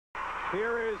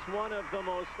Here is one of the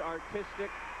most artistic,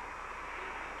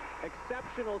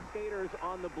 exceptional skaters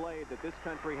on the blade that this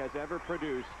country has ever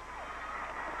produced.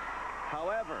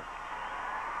 However,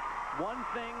 one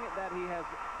thing that he has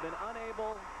been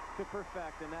unable to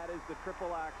perfect, and that is the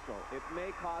triple axel. It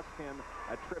may cost him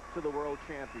a trip to the World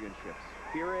Championships.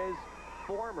 Here is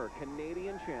former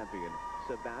Canadian champion,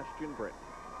 Sebastien Britten.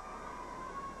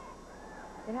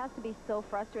 It has to be so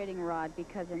frustrating, Rod,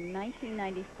 because in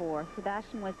 1994,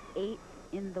 Sebastien was 8th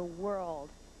in the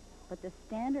world. But the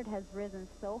standard has risen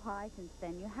so high since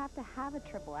then, you have to have a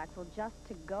triple axel just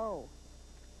to go.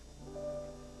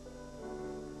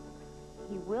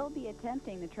 He will be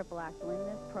attempting the triple axel in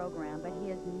this program, but he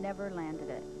has never landed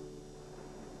it.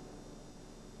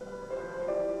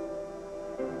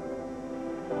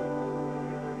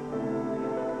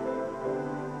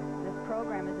 This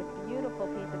program is a beautiful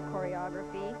piece of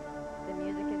choreography. The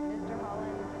music is Mr.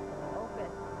 Holland's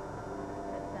Opus,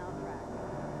 the soundtrack.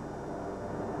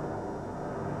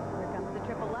 Here comes the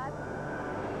triple lutz.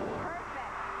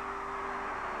 Perfect.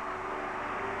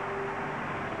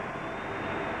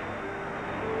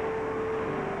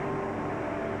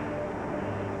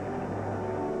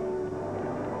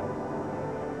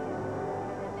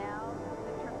 And now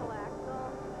the triple axel.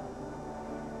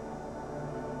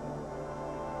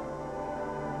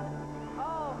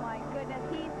 Oh my goodness,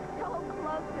 he's so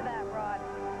close to that, Rod.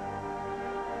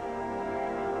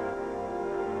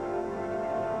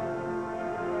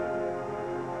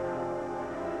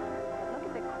 Look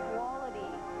at the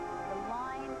quality, the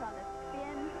lines on the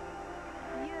spin,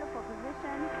 beautiful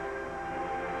position.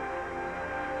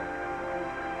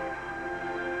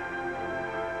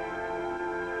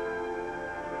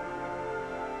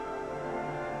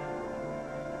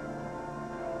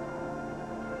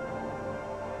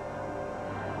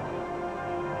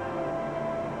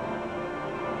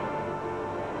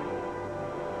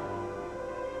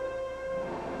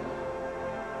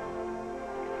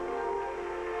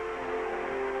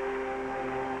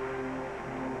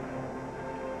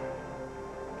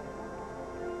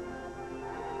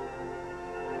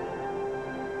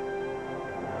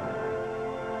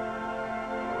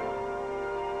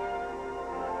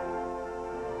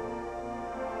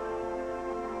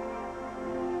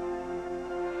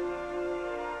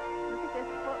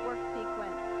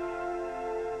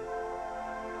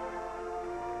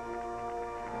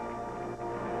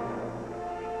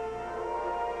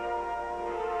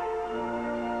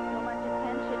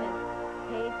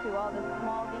 To all the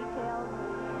small details.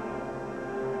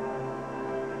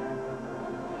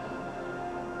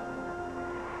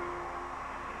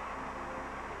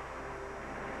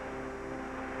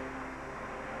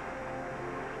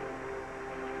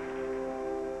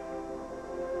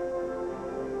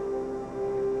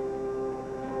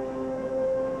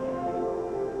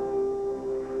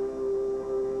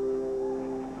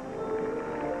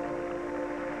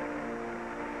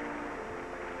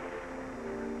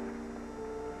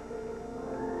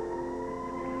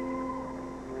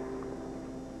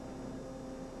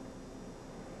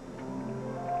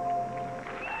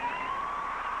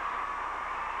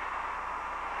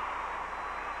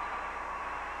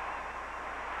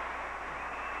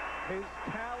 His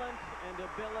talent and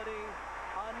ability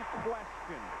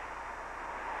unquestioned.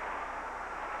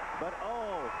 But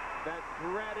oh, that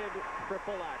dreaded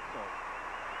triple axel.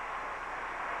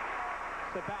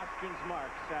 Sebastien's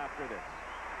marks after this.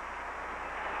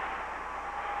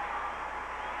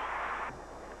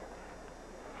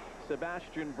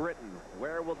 Sebastien Britten,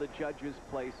 where will the judges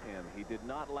place him? He did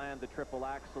not land the triple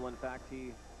axel. In fact,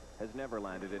 he has never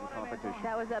landed in competition.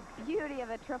 That was a beauty of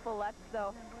a triple lutz,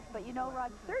 though. But you know,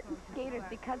 Rod, certain skaters,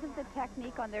 because of the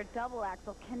technique on their double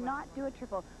axel, cannot do a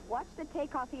triple. Watch the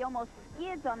takeoff. He almost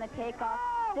skids on the takeoff.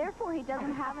 Therefore, he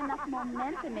doesn't have enough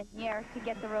momentum in the air to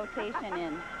get the rotation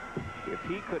in. If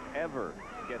he could ever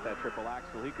get that triple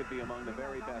axel, he could be among the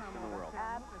very best in the world.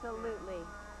 Absolutely.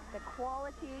 The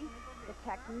quality, the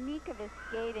technique of his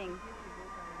skating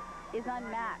is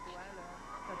unmatched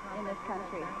in this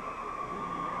country.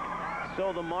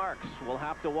 So the marks, we'll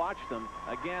have to watch them.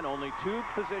 Again, only 2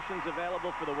 positions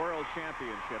available for the World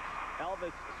Championships.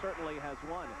 Elvis certainly has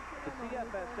one. The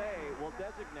CFSA will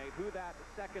designate who that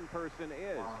second person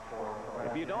is.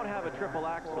 If you don't have a triple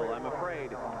axel, I'm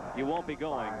afraid you won't be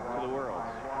going to the Worlds.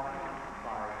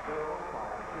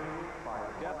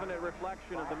 Definite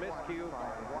reflection of the miscue.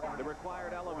 The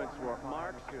required elements were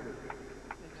marks,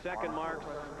 second marks.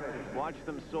 Watch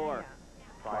them soar.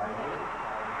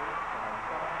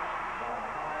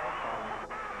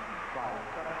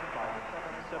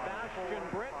 Sebastien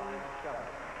Britten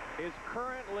is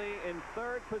currently in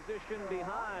 3rd position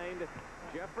behind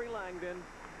Jeffrey Langdon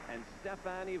and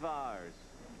Stefan Ivars.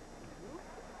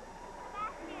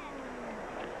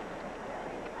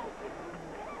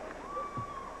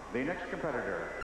 The next competitor